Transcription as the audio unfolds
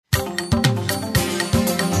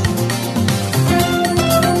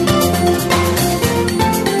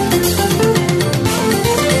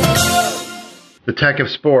The Tech of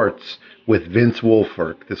Sports with Vince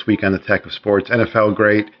Wilfork. This week on The Tech of Sports, NFL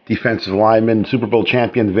great defensive lineman, Super Bowl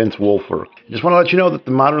champion Vince Wilfork. Just want to let you know that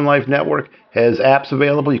the Modern Life Network has apps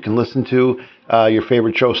available. You can listen to your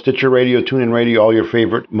favorite show, Stitcher Radio, TuneIn Radio, all your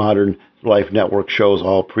favorite Modern Life Network shows,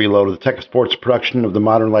 all preloaded. The Tech of Sports production of the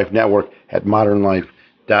Modern Life Network at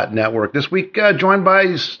modernlife.network. This week, joined by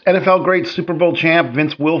NFL great Super Bowl champ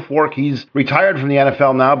Vince Wilfork. He's retired from the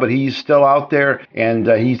NFL now, but he's still out there, and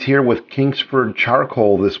he's here with Kingsford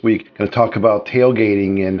Charcoal this week. Going to talk about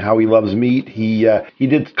tailgating and how he loves meat. He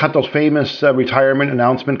did cut those famous retirement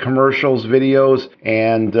announcement commercials, videos,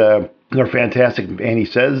 and they're fantastic. And he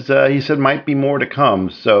said might be more to come.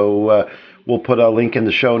 So we'll put a link in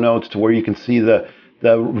the show notes to where you can see the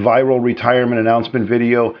viral retirement announcement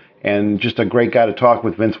video. And just a great guy to talk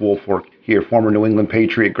with, Vince Wilfork here, former New England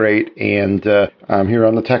Patriot great, and I'm here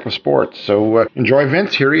on the Tech of Sports. So enjoy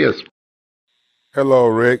Vince. Here he is. Hello,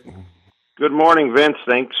 Rick. Good morning, Vince.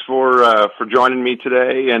 Thanks for joining me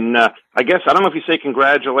today. And I guess, I don't know if you say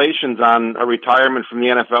congratulations on a retirement from the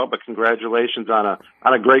NFL, but congratulations on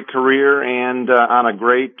a great career and on a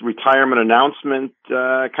great retirement announcement.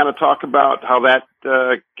 Kind of talk about how that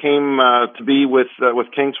came to be with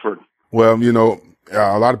Kingsford. Well,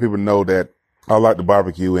 a lot of people know that I like to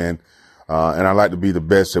barbecue and I like to be the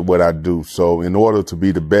best at what I do. So in order to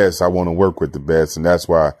be the best, I want to work with the best. And that's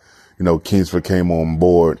why, Kingsford came on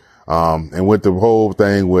board. And with the whole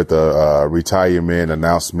thing with the retirement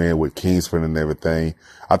announcement with Kingsford and everything,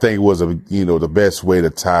 I think it was the best way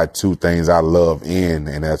to tie two things I love and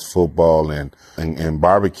that's football and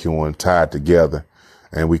barbecuing tied together.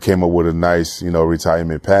 And we came up with a nice,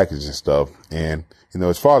 retirement package and stuff. And,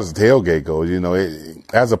 as far as the tailgate goes,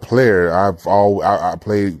 as a player, I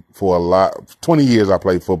played for 20 years I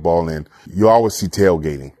played football, and you always see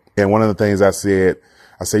tailgating. And one of the things I said,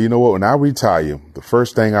 when I retire, the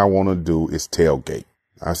first thing I want to do is tailgate.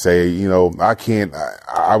 I say,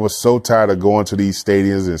 I was so tired of going to these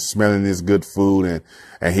stadiums and smelling this good food,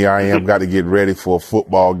 and here I am, got to get ready for a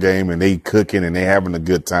football game, and they cooking and they having a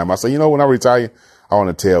good time. I say, when I retire, I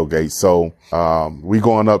want to tailgate. So, we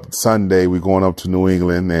going up Sunday, we going up to New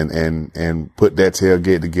England and put that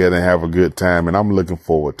tailgate together and have a good time. And I'm looking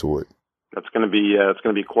forward to it. That's going to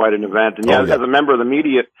be quite an event. And as a member of the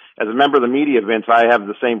media, Vince, I have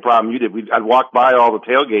the same problem you did. I'd walk by all the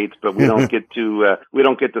tailgates, but we don't get to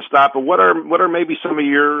stop. But what are maybe some of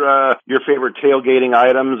your favorite tailgating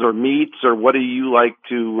items or meats, or what do you like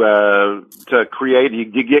to create? Do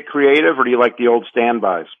you get creative, or do you like the old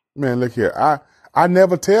standbys? Man, look here. I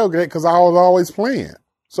never tailgate because I was always playing.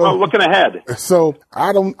 So looking ahead. So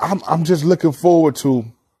I'm just looking forward to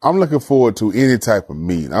any type of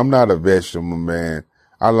meat. I'm not a vegetable man.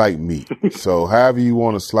 I like meat. So however you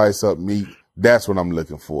want to slice up meat, that's what I'm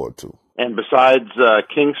looking forward to. And besides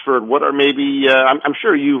Kingsford, what are maybe? I'm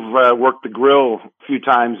sure you've worked the grill a few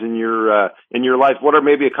times in your life. What are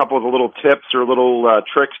maybe a couple of the little tips or little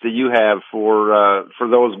tricks that you have for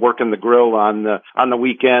those working the grill on the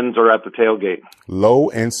weekends or at the tailgate?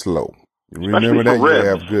 Low and slow. Especially remember that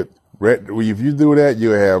ribs. You have good. If you do that,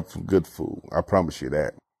 you'll have good food. I promise you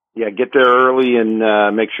that. Yeah, get there early and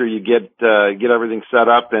make sure you get everything set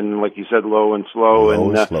up, and like you said, low and slow.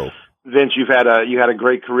 Low and slow. Vince, you had a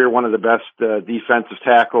great career, one of the best defensive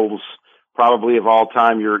tackles probably of all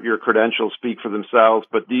time. Your credentials speak for themselves.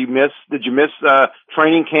 But did you miss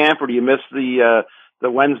training camp, or do you miss the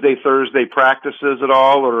Wednesday, Thursday practices at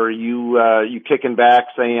all, or are you kicking back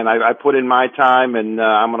saying I put in my time and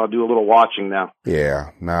I'm going to do a little watching now?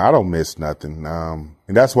 Yeah, no, I don't miss nothing. And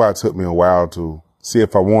that's why it took me a while to see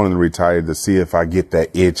if I wanted to retire, to see if I get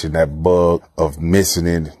that itch and that bug of missing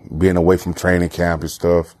it, being away from training camp and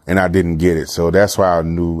stuff. And I didn't get it. So that's why I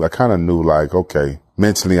kind of knew like, okay,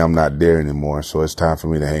 mentally I'm not there anymore. So it's time for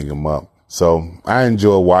me to hang him up. So I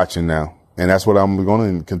enjoy watching now. And that's what I'm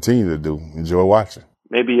going to continue to do. Enjoy watching.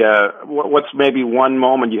 Maybe, what's maybe one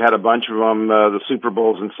moment, you had a bunch of them, the Super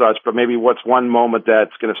Bowls and such, but maybe what's one moment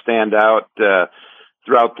that's going to stand out,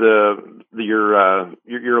 throughout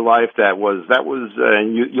your life that was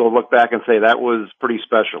and you'll look back and say that was pretty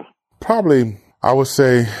special? Probably, I would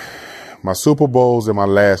say my Super Bowls and my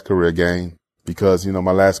last career game, because,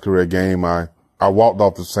 my last career game, I walked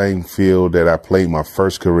off the same field that I played my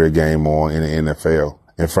first career game on in the NFL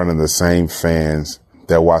in front of the same fans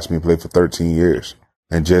that watched me play for 13 years.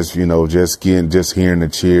 And just hearing the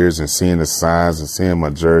cheers and seeing the signs and seeing my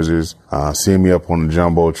jerseys, seeing me up on the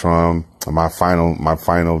Jumbotron, my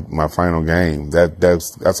final game,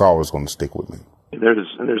 that's always going to stick with me.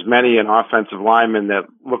 There's many an offensive lineman that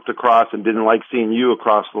looked across and didn't like seeing you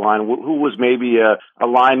across the line. Who was maybe a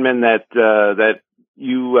lineman that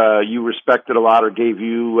you respected a lot or gave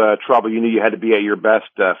you trouble? You knew you had to be at your best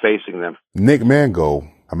facing them. Nick Mangold.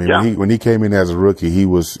 I mean, when he came in as a rookie, he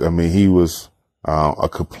was a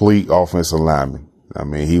complete offensive lineman. I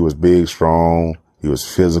mean, he was big, strong. He was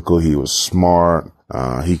physical. He was smart.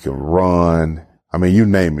 He could run. I mean, you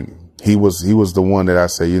name it. He was the one that I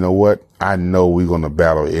say, you know what? I know we're going to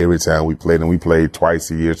battle every time we played, and we played twice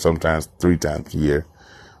a year, sometimes 3 times a year.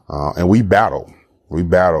 And we battled. We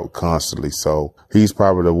battled constantly. So he's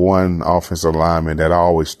probably the one offensive lineman that I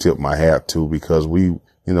always tip my hat to, because we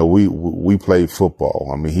played football.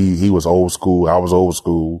 I mean, he was old school. I was old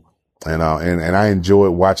school. And I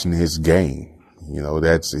enjoyed watching his game. You know,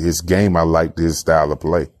 that's his game. I liked his style of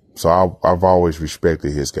play. So I've always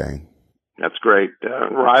respected his game. That's great.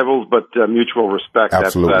 Rivals, but mutual respect.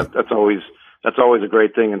 Absolutely. That's always a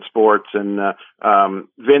great thing in sports. And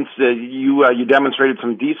Vince, you demonstrated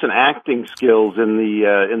some decent acting skills in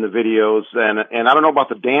the videos, and I don't know about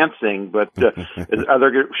the dancing, but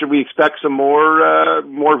should we expect some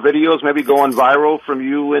more videos maybe going viral from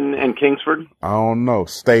you and Kingsford? I don't know.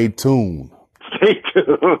 Stay tuned. Stay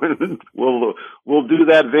tuned. We'll do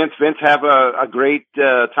that, Vince. Vince, have a great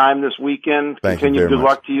time this weekend. Continue. Good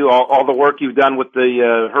luck to you. All the work you've done with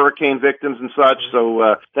the hurricane victims and such.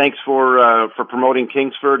 So thanks for promoting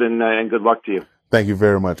Kingsford, and good luck to you. Thank you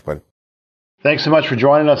very much, buddy. Thanks so much for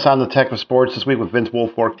joining us on the Tech of Sports this week with Vince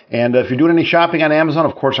Wilfork. And if you're doing any shopping on Amazon,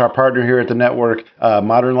 of course, our partner here at the network,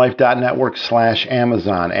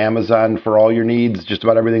 modernlife.network/Amazon. Amazon for all your needs. Just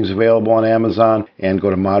about everything's available on Amazon. And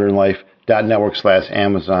go to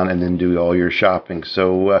modernlife.network/Amazon and then do all your shopping.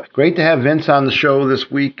 So great to have Vince on the show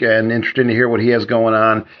this week, and interesting to hear what he has going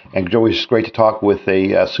on. And always great to talk with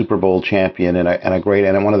a Super Bowl champion and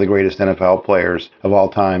one of the greatest NFL players of all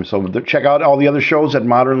time. So check out all the other shows at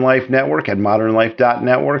Modern Life Network at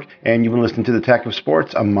modernlife.network. And you've been listening to the Tech of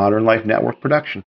Sports, a Modern Life Network production.